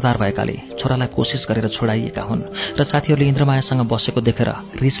दरबारमा सरदार भएकाले छोरालाई कोसिस गरेर छोडाइएका हुन्, र साथीहरूले इन्द्रमायासँग बसेको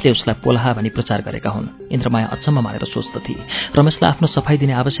देखेर रिसले उसलाई पोलाहा भनी प्रचार गरेका हुन्। इन्द्रमाया अचम्म मानेर सोच्दथे, रमेशलाई आफ्नो सफाई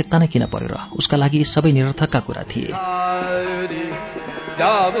दिने आवश्यकता नै किन पर्यो र? उसका लागि यी सबै निरर्थकका कुरा थिए।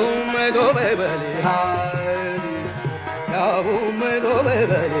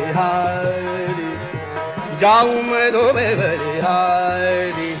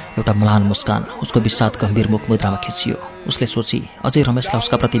 एउटा म्लान मुस्कान उसको विषाद गम्भीर मुखमुद्रामा खिचियो। उसले सोची, अझै रमेशलाई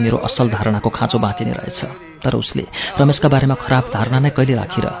उसका प्रति मेरो असल धारणाको खाँचो बाँकी नै रहेछ। तर उसले रमेशका बारेमा खराब धारणा नै कहिले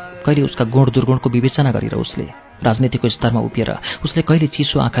राखिर, कहिले उसका गुण दुर्गुणको विवेचना गरेर उसले राजनीतिको स्तरमा उभिएर उसले कहिले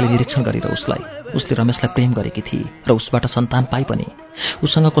चिसो आँखाले निरीक्षण गरेर उसले रमेशलाई प्रेम गरेकी थिए र उसबाट सन्तान पाइ पनि।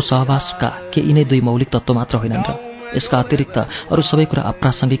 उसँगको सहवासका के यिनै दुई मौलिक तत्त्व मात्र होइनन् र? यसका अतिरिक्त अरू सबै कुरा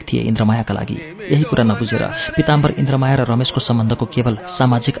अप्रासङ्गिक थिए इन्द्रमायाका लागि। यही कुरा नबुझेर पीताम्बर इन्द्रमाया र रमेशको सम्बन्धको केवल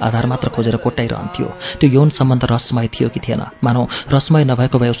सामाजिक आधार मात्र खोजेर कोट्याइरहन्थ्यो। त्यो यौन सम्बन्ध रसमय थियो कि थिएन? मानौ रसमय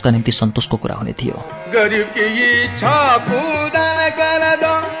नभएको भए उसका निम्ति सन्तोषको कुरा हुने थियो।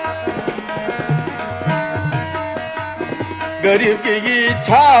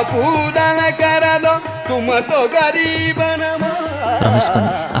 रमेश पनि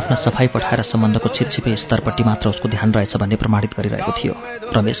आफ्ना सफाई पठाएर सम्बन्धको छिपछिपे स्तरपट्टि मात्र उसको ध्यान रहेछ भन्ने प्रमाणित गरिरहेको थियो।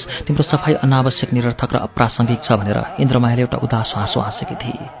 रमेश, तिम्रो सफाई अनावश्यक निरर्थक र अप्रासङ्गिक छ भनेर इन्द्रमायाले एउटा उदास हाँसो हाँसेकी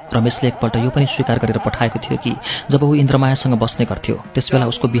थिए। रमेशले एकपल्ट यो पनि स्वीकार गरेर पठाएको थियो कि जब ऊ इन्द्रमायासँग बस्ने गर्थ्यो त्यसबेला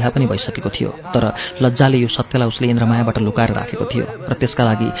उसको बिहा पनि भइसकेको थियो, तर लज्जाले यो सत्यलाई उसले इन्द्रमायाबाट लुकाएर राखेको थियो र त्यसका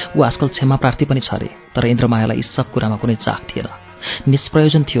लागि ऊ आजकल क्षमा प्रार्थी पनि छ अरे। तर इन्द्रमायालाई यी सब कुरामा कुनै चाख थिएन।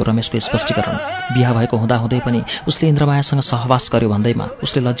 निष्प्रयोजन थियो रमेशको स्पष्टीकरण। बिहा भएको हुँदाहुँदै पनि उसले इन्द्रमायासँग सहवास गर्यो भन्दैमा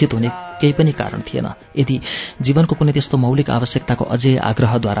उसले लज्जित हुने केही पनि कारण थिएन। यदि जीवनको कुनै त्यस्तो मौलिक आवश्यकताको अझै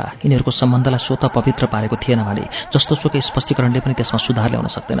आग्रहद्वारा यिनीहरूको सम्बन्धलाई स्वतः पवित्र पारेको थिएन भने जस्तोसुकै स्पष्टीकरणले पनि त्यसमा सुधार ल्याउन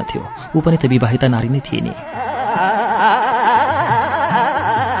सक्दैनथ्यो। ऊ पनि त विवाहिता नारी नै थिए नि।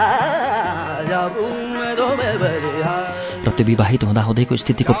 र त्यो विवाहित हुँदाहुँदैको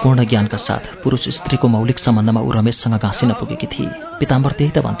स्थितिको पूर्ण ज्ञानका साथ पुरुष स्त्रीको मौलिक सम्बन्धमा ऊ रमेशसँग घाँसिन पुगेकी थिए। पीताम्बर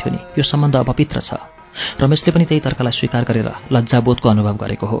त्यही त भन्थ्यो नि, यो सम्बन्ध अपवित्र छ। रमेशले पनि त्यही तर्कलाई स्वीकार गरेर लज्जाबोधको अनुभव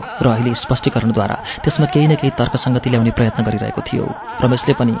गरेको हो र अहिले स्पष्टीकरणद्वारा त्यसमा केही न केही तर्कसङ्गति ल्याउने प्रयत्न गरिरहेको थियो।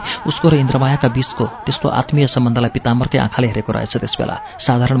 रमेशले पनि उसको र इन्द्रमायाका बीचको त्यस्तो आत्मीय सम्बन्धलाई पिताम्बरकै आँखाले हेरेको रहेछ। त्यसबेला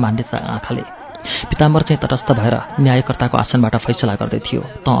साधारण मान्यता आँखाले पिताम्बर चाहिँ तटस्थ भएर न्यायकर्ताको आसनबाट फैसला गर्दै थियो,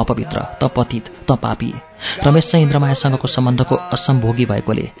 त अपवित्र, त पतित, त पापी। रमेश चाहिँ इन्द्रमायासँगको सम्बन्धको असम्भोगी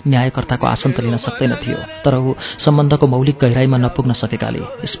भएकोले न्यायकर्ताको आसन त लिन सक्दैन थियो, तर ऊ सम्बन्धको मौलिक गहिराईमा नपुग्न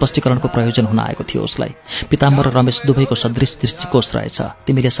सकेकाले स्पष्टीकरणको प्रयोजन हुन आएको थियो उसलाई। पिताम्बर र रमेश दुवैको सदृश दृष्टिकोष रहेछ।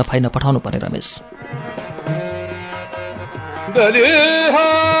 तिमीले सफाई नपठाउनु पर्ने रमेश।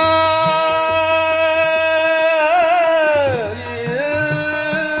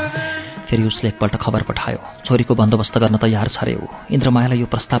 फेरि उसले एकपल्ट खबर पठायो, छोरीको बन्दोबस्त गर्न तयार छ रे ऊ। इन्द्रमायालाई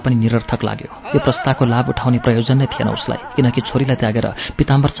यो प्रस्ताव पनि निरर्थक लाग्यो। यो प्रस्तावको लाभ उठाउने प्रयोजन नै थिएन उसलाई, किनकि छोरीलाई त्यागेर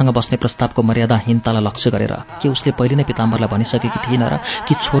पिताम्बरसँग बस्ने प्रस्तावको मर्यादाहीनतालाई लक्ष्य गरेर के उसले पहिले नै पिताम्बरलाई भनिसकेकी थिइन र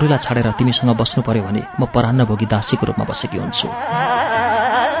कि छोरीलाई छाडेर तिमीसँग बस्नु पर्यो भने म परान्न भोगी दासीको रूपमा बसेकी हुन्छु।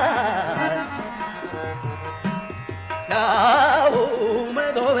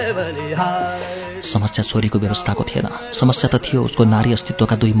 समस्या छोरीको व्यवस्थाको थिएन, समस्या त थियो उसको नारी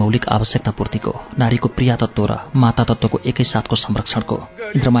अस्तित्वका दुई मौलिक आवश्यकता पूर्तिको, नारीको प्रिया तत्त्व र माता तत्त्वको एकै साथको संरक्षणको।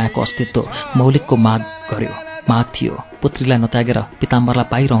 इन्द्रमायाको अस्तित्व मौलिकको माग गर्यो, माग थियो पुत्रीलाई नत्यागेर पिताम्बरलाई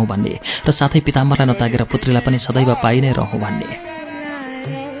पाइरहँ भन्ने र साथै पिताम्बरलाई नत्यागेर पुत्रीलाई पनि सदैव पाइ नै रहँ भन्ने।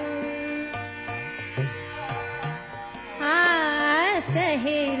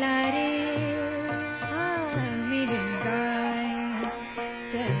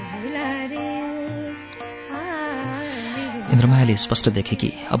 इन्द्रमायाले स्पष्ट देखे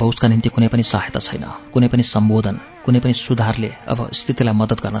कि अब उसका निम्ति कुनै पनि सहायता छैन, कुनै पनि सम्बोधन, कुनै पनि सुधारले अब स्थितिलाई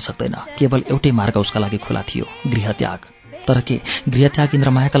मद्दत गर्न सक्दैन। केवल एउटै मार्ग उसका लागि खुला थियो, गृहत्याग। तर के गृहत्याग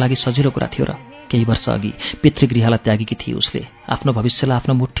इन्द्रमायाका लागि सजिलो कुरा थियो र? केही वर्ष अघि पितृगृहलाई त्यागेकी थिए उसले, आफ्नो भविष्यलाई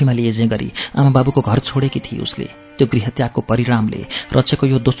आफ्नो मुठ्ठीमा लिएजे गरी आमा बाबुको घर छोडेकी थिए उसले। त्यो गृहत्यागको परिणामले रचेको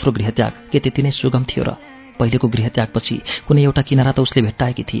यो दोस्रो गृहत्याग के त्यति नै सुगम थियो र? पहिलेको गृहत्यागपछि कुनै एउटा किनारा त उसले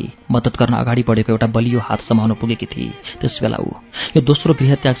भेट्टाएकी थिए, मद्दत गर्न अगाडि बढेको एउटा बलियो हात समाउन पुगेकी थिए। त्यसबेला ऊ यो दोस्रो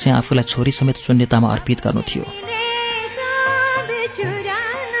गृहत्याग चाहिँ आफूलाई छोरी समेत शून्यतामा अर्पित गर्नु थियो।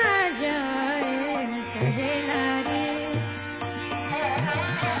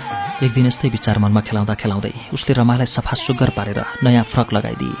 एक दिन यस्तै विचार मनमा खेलाउँदा खेलाउँदै उसले रमालाई सफा सुग्घर पारेर नयाँ फ्रक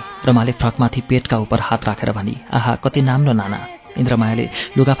लगाइदिए। रमाले फ्रकमाथि पेटका उपर हात राखेर भनी, आहा कति नाम्लो नाना।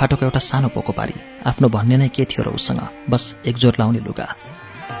 इन्द्रमायाले लुगाफाटोको एउटा सानो पोको पारी। आफ्नो भन्ने नै के थियो र उसँग, बस एकजोर लाउने लुगा।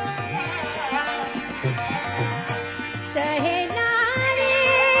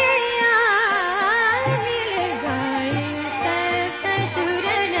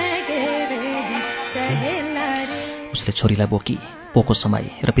 उसले छोरीलाई बोकी, पोको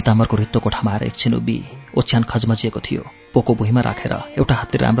समाई र पिताम्बरको रित्तो कोठामा आएर एकछिन उभि। ओछ्यान खजमजिएको थियो, पोको भुइँमा राखेर एउटा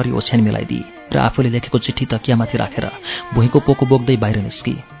हातले राम्ररी ओछ्यान मिलाइदिए र आफूले लेखेको चिठी तकियामाथि राखेर भुइँको पोको बोक्दै बाहिर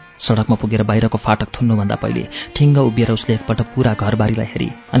निस्की। सडकमा पुगेर बाहिरको फाटक थुन्नुभन्दा पहिले ठिङ्ग उभिएर उसले एकपल्ट पुरा घरबारीलाई हेरी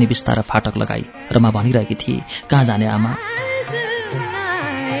अनि बिस्तारा फाटक लगाई। रमा भनिरहेकी थिए, कहाँ जाने आमा?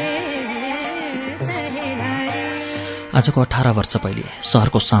 आजको 18 वर्ष पहिले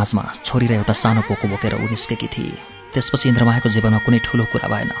सहरको साँझमा छोरी र एउटा सानो पोको बोकेर ऊ निस्केकी थिए। त्यसपछि इन्द्रमायाको जीवनमा कुनै ठूलो कुरा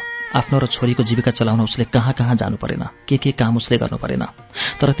भएन। आफ्नो र छोरीको जीविका चलाउन उसले कहाँ कहाँ जानु परेन, के काम उसले गर्नु परेन।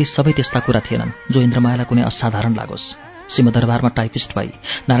 तर ती सबै त्यस्ता कुरा थिएनन् जो इन्द्रमायालाई कुनै असाधारण लागोस्। सिंहदरबारमा टाइपिस्ट भई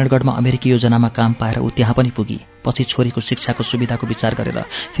नारायणगढमा अमेरिकी योजनामा काम पाएर ऊ त्यहाँ पनि पुगी। पछि छोरीको शिक्षाको सुविधाको विचार गरेर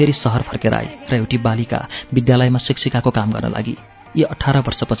फेरि सहर फर्केर आई र एउटी बालिका विद्यालयमा शिक्षिकाको काम गर्न लागि। यी 18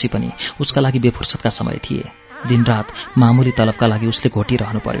 वर्षपछि पनि उसका लागि बेफुर्सदका समय थिए। दिनरात मामुली तलबका लागि उसले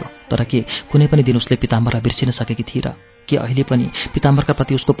घोटिरहनु पर्यो। तर के कुनै पनि दिन उसले पिताम्बरलाई बिर्सिन सकेकी थिए र? के अहिले पनि पिताम्बरका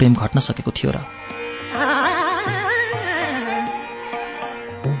प्रति उसको प्रेम घट्न सकेको थियो र?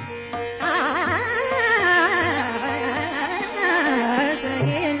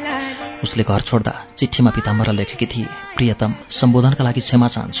 उसले घर छोड्दा चिठीमा पिताम्बरलाई लेखेकी थिए, प्रियतम, सम्बोधनका लागि क्षमा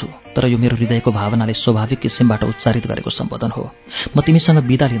चाहन्छु, तर यो मेरो हृदयको भावनाले स्वाभाविक किसिमबाट उच्चारित गरेको सम्बोधन हो। म तिमीसँग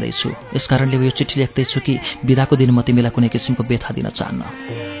बिदा लिँदैछु, यसकारणले यो चिठी लेख्दैछु कि बिदाको दिन म तिमीलाई कुनै किसिमको व्यथा दिन चाहन्न।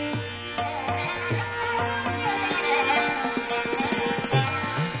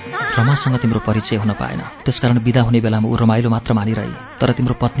 रमासँग तिम्रो परिचय हुन पाएन, त्यसकारण बिदा हुने बेलामा ऊ रमाइलो मात्र मानिरहे। तर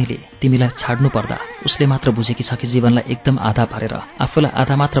तिम्रो पत्नीले तिमीलाई छाड्नु पर्दा उसले मात्र बुझेकी छ कि जीवनलाई एकदम आधा पारेर आफूलाई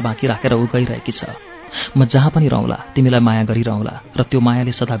आधा मात्र बाँकी राखेर ऊ गइरहेकी छ। म जहाँ पनि रहँला तिमीलाई माया गरिरहँला र त्यो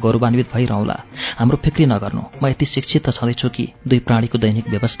मायाले सदा गौरवान्वित भइरहँला। हाम्रो फिक्री नगर्नु, म यति शिक्षित त छँदैछु कि दुई प्राणीको दैनिक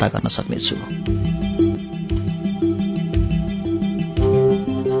व्यवस्था गर्न सक्नेछु।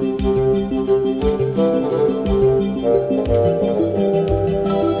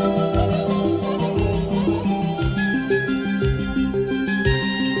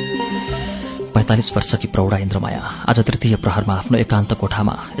 47 वर्षकी प्रौढा इन्द्रमाया आज तृतीय प्रहरमा आफ्नो एकान्त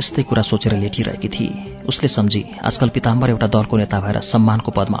कोठामा यस्तै कुरा सोचेर लेटिरहेकी थिए। उसले सम्झी आजकल पिताम्बर एउटा दलको नेता भएर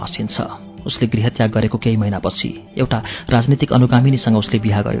सम्मानको पदमा आसीन छ। उसले गृहत्याग गरेको केही महिनापछि एउटा राजनीतिक अनुगामिनीसँग उसले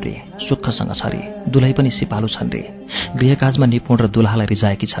बिहा गर्यो रे। सुखसँग छ रे, दुलै पनि सिपालु छन् रे। गृहकाजमा निपुण र दुलाहालाई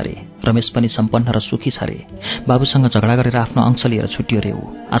रिजाएकी छ रे। रमेश पनि सम्पन्न र सुखी छ रे। बाबुसँग झगडा गरेर आफ्नो अंश लिएर छुट्टियो रे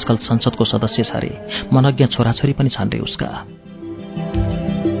ऊ। आजकल संसदको सदस्य छ रे। मनज्ञ छोराछोरी पनि छन् रे उसका।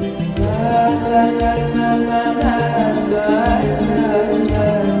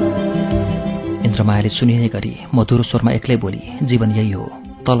 इन्द्रमायाले सुनिने गरी मधुरो स्वरमा एक्लै बोली, जीवन यही हो।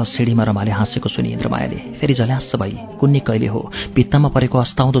 तल सिडीमा रमाले हाँसेको सुनि इन्द्रमायाले फेरि झल्यास्स भई कुन्नी कहिले हो भित्तामा परेको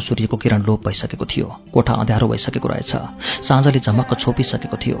अस्ताउँदो सूर्यको किरण लोप भइसकेको थियो। कोठा अँध्यारो भइसकेको रहेछ। साँझले झमक्क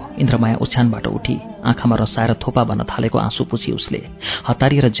छोपिसकेको थियो। इन्द्रमाया ओछ्यानबाट उठी आँखामा रसाएर थोपा बन्न थालेको आँसु पुछी उसले।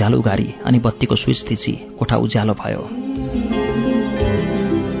 हतारिएर झ्याल उगारी अनि बत्तीको स्विच थिची कोठा उज्यालो भयो।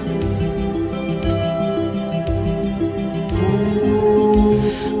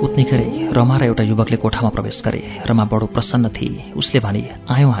 उत्निखेरै रमा र एउटा युवकले कोठामा प्रवेश गरे। रमा बडो प्रसन्न थिए। उसले भने,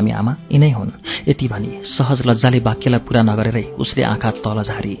 आयौं हामी आमा, यिनै हुन्। यति भनी सहज लज्जाले वाक्यलाई पूरा नगरेरै उसले आँखा तल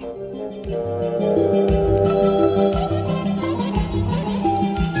झारी।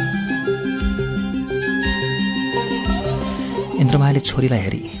 इन्द्रमायाले छोरीलाई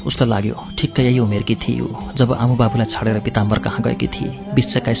हेरी। उसलाई लाग्यो ठिक्कै यही उमेरकी थिए जब आमु बाबुलाई छाडेर पिताम्बर कहाँ गएकी थिए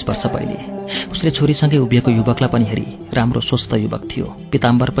 20-21 वर्ष पहिले। उसले छोरीसँगै उभिएको युवकलाई पनि हेरी। राम्रो स्वस्थ युवक थियो।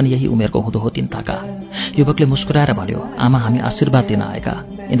 पिताम्बर पनि यही उमेरको हुँदो हो तिनताका। युवकले मुस्कुराएर भन्यो, आमा हामी आशीर्वाद दिन आएका।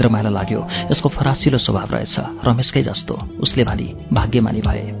 इन्द्रमायालाई लाग्यो यसको फरासिलो स्वभाव रहेछ, रमेशकै जस्तो। उसले भनी, भाग्यमानी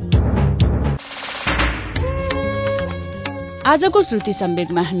भए। आजको श्रुति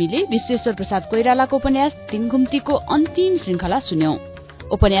सम्वेगमा हामीले विश्वेश्वर प्रसाद कोइरालाको उपन्यास तीन घुम्तीको अन्तिम श्रृंखला सुन्यौं।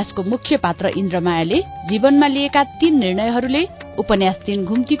 उपन्यासको मुख्य पात्र इन्द्रमायाले जीवनमा लिएका 3 निर्णयहरूले उपन्यास तीन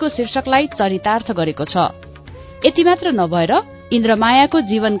घुम्तीको शीर्षकलाई चरितार्थ गरेको छ। यति मात्र नभएर इन्द्रमायाको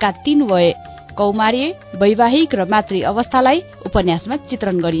जीवनका 3 वय कौमार्य, वैवाहिक र मातृ अवस्थालाई उपन्यासमा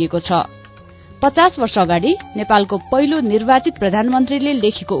चित्रण गरिएको छ। 50 वर्ष अगाडि नेपालको पहिलो निर्वाचित प्रधानमन्त्रीले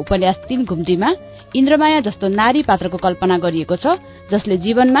लेखेको उपन्यास तीन घुम्तीमा इन्द्रमाया जस्तो नारी पात्रको कल्पना गरिएको छ, जसले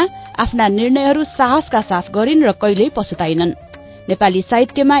जीवनमा आफ्ना निर्णयहरू साहसका साथ गरिन् र कहिल्यै पछुताइनन्। नेपाली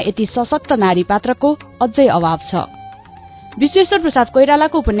साहित्यमा यति सशक्त नारी पात्रको अझै अभाव छ। विश्वेश्वर प्रसाद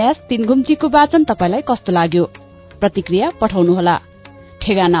कोइरालाको उपन्यास तीन घुम्तीको वाचन तपाईलाई कस्तो लाग्यो? प्रतिक्रिया पठाउनुहोला।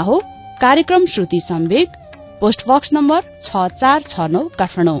 ठेगाना हो कार्यक्रम श्रुति Samveg, post box number 6469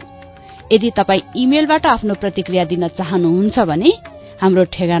 Kathmandu. यदि तपाई इमेलबाट आफ्नो प्रतिक्रिया दिन चाहनुहुन्छ भने हाम्रो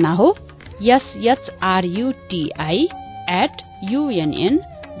ठेगाना हो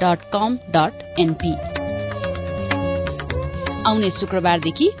shruti@unn.com.np। आउने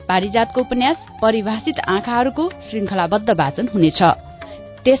शुक्रबारदेखि पारिजातको उपन्यास परिभाषित आँखाहरूको श्रृंखलाबद्ध वाचन हुनेछ।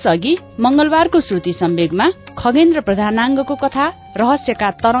 त्यसअघि मंगलबारको श्रुति सम्वेगमा खगेन्द्र प्रधानाङ्गको कथा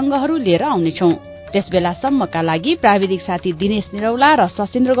रहस्यका तरंगहरू लिएर आउनेछौं। त्यसबेलासम्मका लागि प्राविधिक साथी दिनेश निरौला र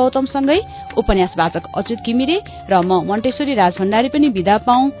सशिन्द्र गौतमसँगै उपन्यास वाचक अच्युत घिमिरे र म मन्टेश्वरी राजभण्डारी पनि बिदा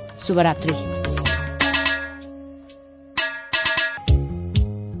पाऊँ। शुभरात्रि।